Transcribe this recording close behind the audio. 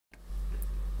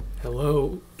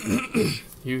Hello,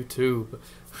 YouTube.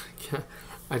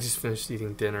 I just finished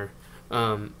eating dinner.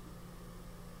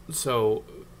 So,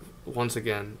 once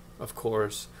again, of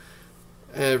course,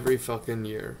 every fucking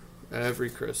year, every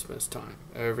Christmas time,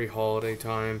 every holiday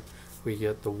time, we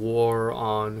get the War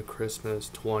on Christmas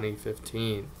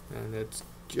 2015. And it's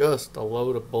just a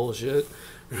load of bullshit.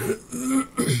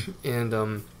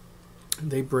 And,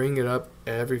 they bring it up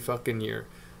every fucking year.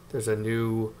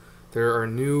 There are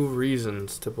new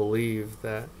reasons to believe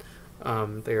that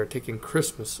they are taking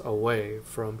Christmas away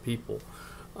from people.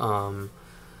 What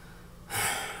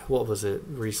was it?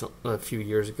 A few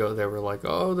years ago, they were like,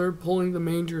 "Oh, they're pulling the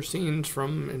manger scenes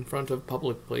from in front of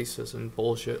public places and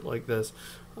bullshit like this."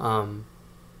 Like,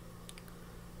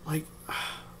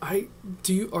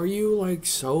 are you like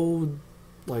so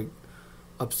like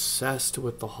obsessed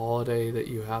with the holiday that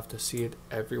you have to see it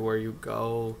everywhere you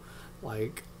go?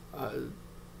 Like,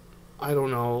 I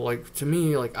don't know, like, to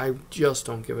me, like, I just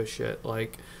don't give a shit,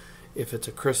 like, if it's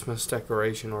a Christmas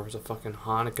decoration or if it's a fucking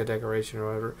Hanukkah decoration or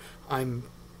whatever.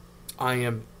 I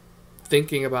am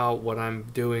thinking about what I'm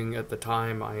doing at the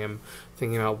time. I am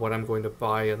thinking about what I'm going to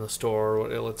buy in the store.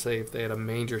 Let's say if they had a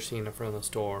manger scene in front of the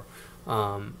store,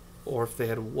 or if they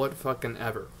had what fucking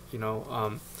ever, you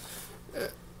know.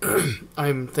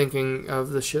 I'm thinking of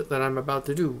the shit that I'm about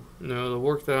to do. You know, the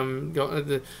work that I'm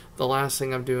going. The last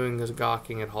thing I'm doing is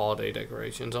gawking at holiday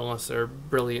decorations, unless they're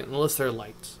brilliant, unless they're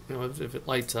lights. You know, if it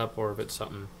lights up or if it's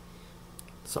something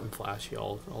flashy,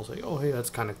 I'll say, oh hey,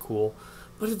 that's kind of cool.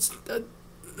 But it's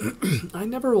I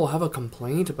never will have a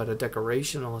complaint about a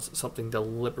decoration unless it's something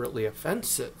deliberately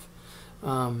offensive.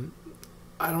 I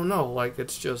don't know, like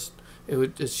it's just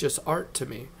art to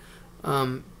me.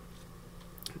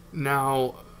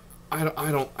 Now,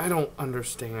 I don't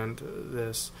understand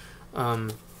this. I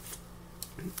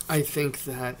think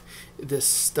that this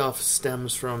stuff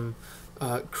stems from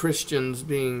Christians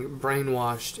being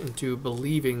brainwashed into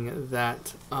believing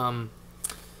that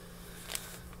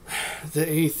the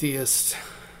atheist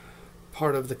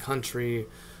part of the country,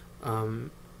 I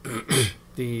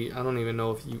don't even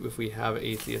know if we have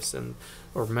atheists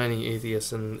or many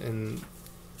atheists in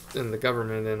the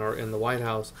government and or in the White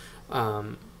House.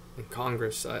 In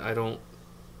Congress, I don't.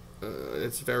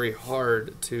 It's very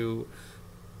hard to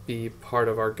be part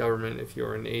of our government if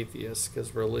you're an atheist,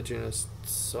 because religion is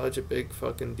such a big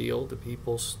fucking deal to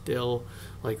people still.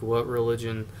 Like what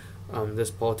religion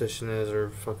this politician is or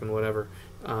fucking whatever.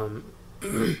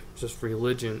 Just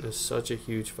religion is such a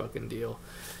huge fucking deal.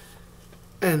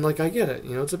 And like I get it,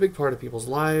 you know, it's a big part of people's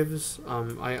lives.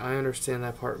 I understand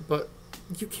that part, but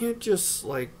you can't just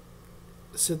like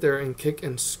sit there and kick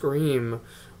and scream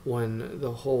when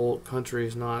the whole country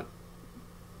is not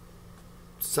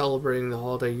celebrating the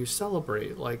holiday you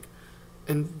celebrate. Like,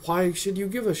 and why should you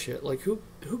give a shit? Like, who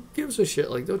gives a shit?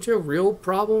 Like, don't you have real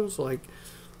problems? Like,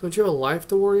 don't you have a life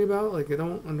to worry about? Like, I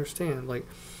don't understand. Like,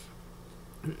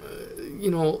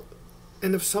 you know,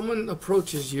 and if someone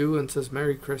approaches you and says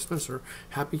Merry Christmas or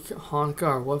Happy Hanukkah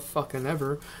or what fucking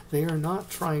ever, they are not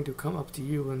trying to come up to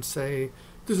you and say,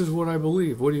 this is what I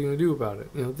believe, what are you going to do about it?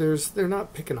 You know, they're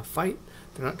not picking a fight.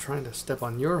 They're not trying to step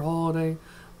on your holiday.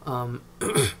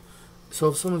 So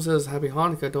if someone says Happy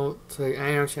Hanukkah, don't say,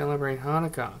 I don't celebrate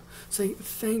Hanukkah. Say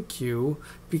thank you,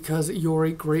 because you're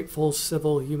a grateful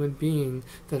civil human being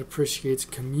that appreciates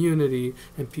community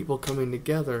and people coming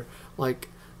together. Like,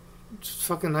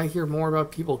 fucking, I hear more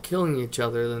about people killing each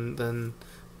other than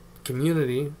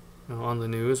community, you know, on the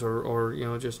news or you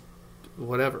know, just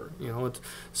whatever, you know. It's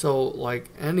so like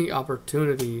any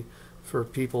opportunity for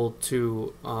people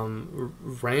to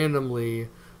randomly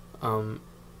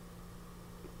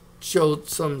show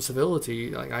some civility,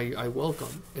 like I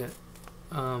welcome it.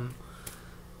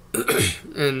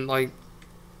 And like,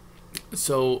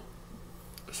 so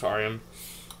sorry, I'm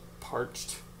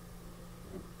parched.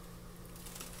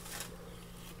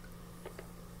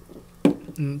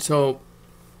 And so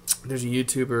there's a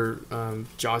YouTuber,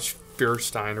 Josh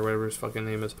Fierstein or whatever his fucking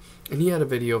name is, and he had a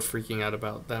video freaking out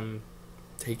about them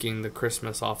taking the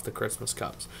Christmas off the Christmas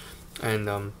cups, and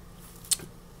I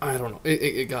don't know,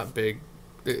 it got big,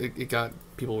 it got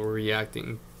people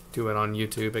reacting to it on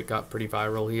YouTube. It got pretty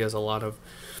viral. He has a lot of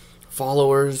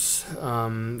followers.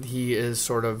 He is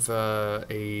sort of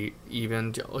he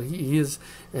is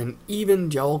an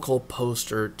evangelical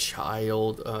poster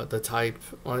child, the type.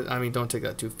 I mean, don't take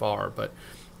that too far, but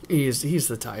he's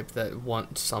the type that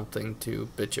wants something to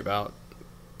bitch about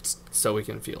so he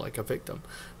can feel like a victim.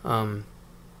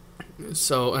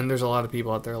 So, and there's a lot of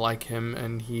people out there like him,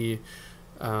 and he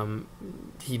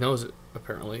knows it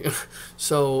apparently.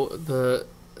 So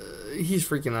he's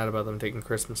freaking out about them taking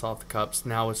Christmas off the cups.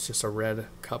 Now it's just a red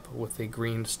cup with a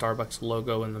green Starbucks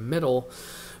logo in the middle.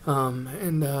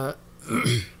 And the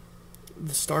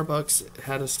Starbucks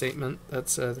had a statement that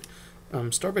said,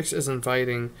 Starbucks is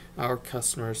inviting our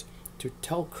customers to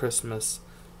tell Christmas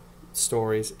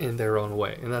stories in their own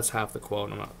way. And that's half the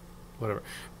quote. I'm not, whatever.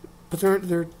 But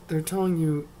they're telling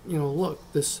you, look,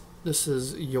 this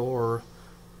is your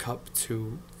cup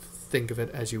to think of it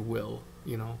as you will.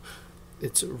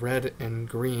 It's red and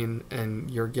green, and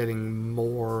you're getting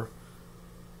more.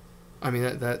 I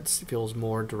mean, that feels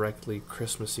more directly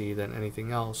Christmassy than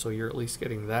anything else. So you're at least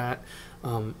getting that.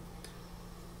 Man,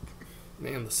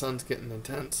 the sun's getting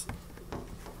intense.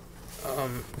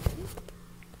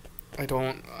 I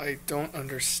don't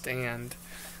understand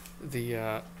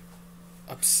the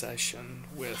obsession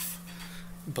with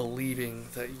believing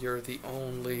that you're the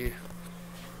only.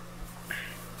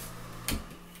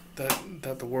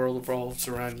 That the world revolves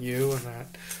around you, and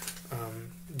that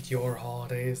your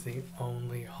holiday is the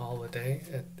only holiday.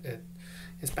 It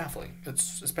is baffling.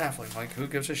 It's baffling. Like, who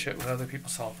gives a shit what other people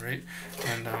celebrate?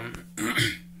 And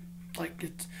like,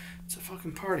 it's a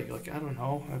fucking party. Like, I don't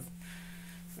know.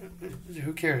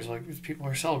 Who cares? Like, if people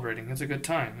are celebrating, it's a good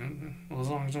time. Well, as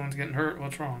long as no one's getting hurt,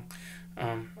 what's wrong?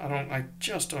 I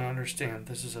just don't understand.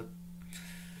 This is a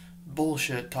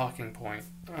bullshit talking point.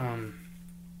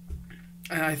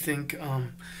 And I think,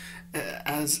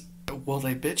 as well,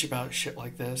 they bitch about shit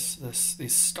like these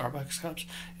Starbucks cups.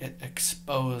 It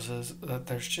exposes that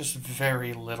there's just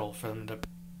very little for them to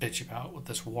bitch about with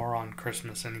this war on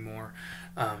Christmas anymore.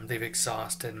 They've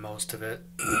exhausted most of it,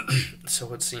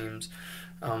 so it seems.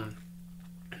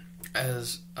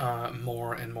 As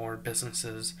more and more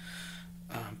businesses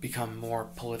become more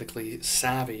politically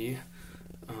savvy,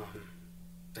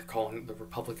 the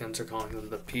Republicans are calling them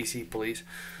the PC police.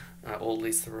 Or at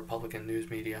least the Republican news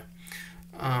media.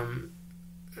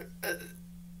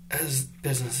 As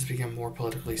businesses become more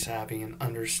politically savvy and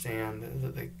understand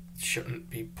that they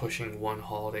shouldn't be pushing one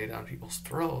holiday down people's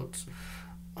throats,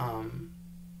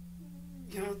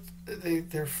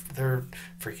 they're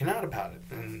freaking out about it,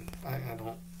 and I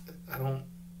don't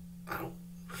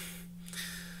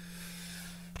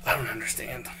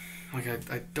understand. Like,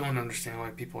 I don't understand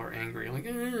why people are angry. Like,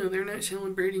 they're not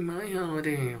celebrating my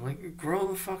holiday. Like, grow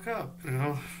the fuck up,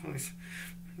 Like,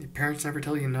 your parents never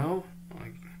tell you no.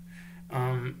 Like,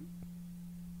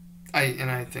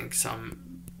 I think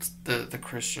the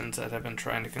Christians that have been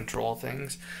trying to control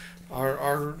things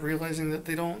are realizing that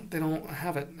they don't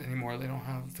have it anymore. They don't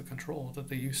have the control that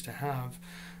they used to have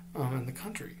in the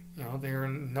country. They are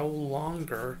no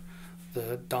longer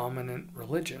the dominant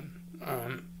religion.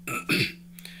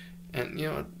 And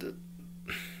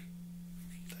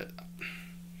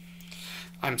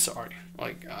I'm sorry.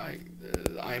 Like, I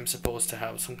am supposed to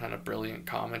have some kind of brilliant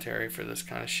commentary for this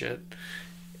kind of shit.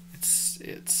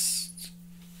 It's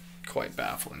quite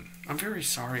baffling. I'm very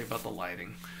sorry about the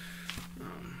lighting.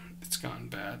 It's gotten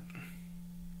bad.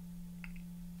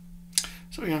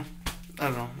 So yeah, I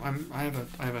don't know. I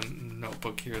have a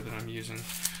notebook here that I'm using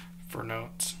for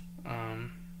notes.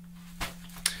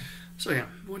 So yeah,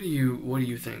 what do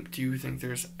you think? Do you think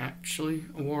there's actually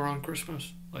a war on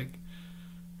Christmas? Like,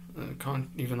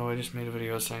 even though I just made a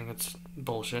video saying it's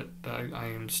bullshit, I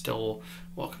am still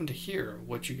welcome to hear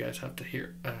what you guys have to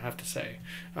say.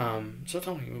 So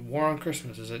tell me, war on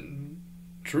Christmas, is it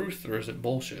truth or is it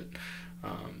bullshit?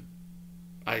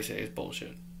 I say it's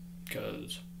bullshit,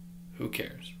 because who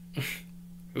cares?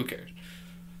 Who cares?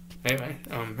 Anyway,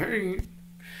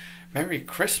 Merry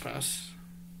Christmas.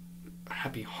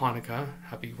 Happy Hanukkah,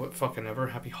 happy what fucking ever,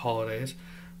 happy holidays,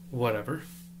 whatever.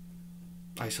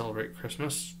 I celebrate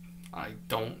Christmas. I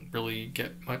don't really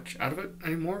get much out of it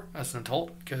anymore as an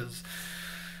adult, because,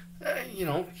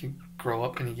 you grow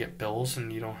up and you get bills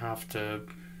and you don't have to,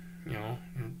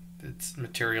 it's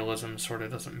materialism sort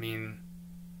of doesn't mean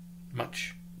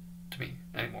much to me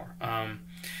anymore. And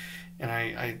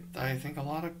I think a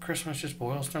lot of Christmas just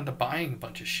boils down to buying a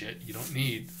bunch of shit you don't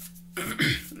need.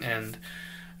 And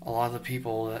a lot of the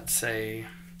people that say,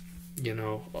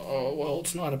 oh, well,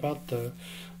 it's not about the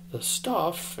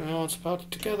stuff, it's about the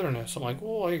togetherness. I'm like,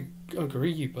 well, I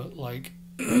agree, but, like,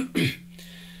 I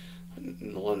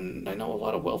know a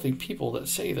lot of wealthy people that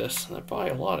say this, that buy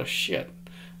a lot of shit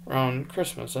around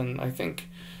Christmas, and I think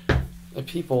if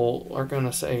people are going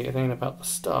to say it ain't about the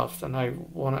stuff, then I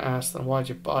want to ask them, why'd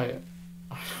you buy it?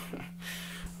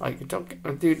 Like,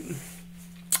 dude,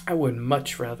 I would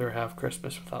much rather have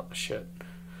Christmas without the shit.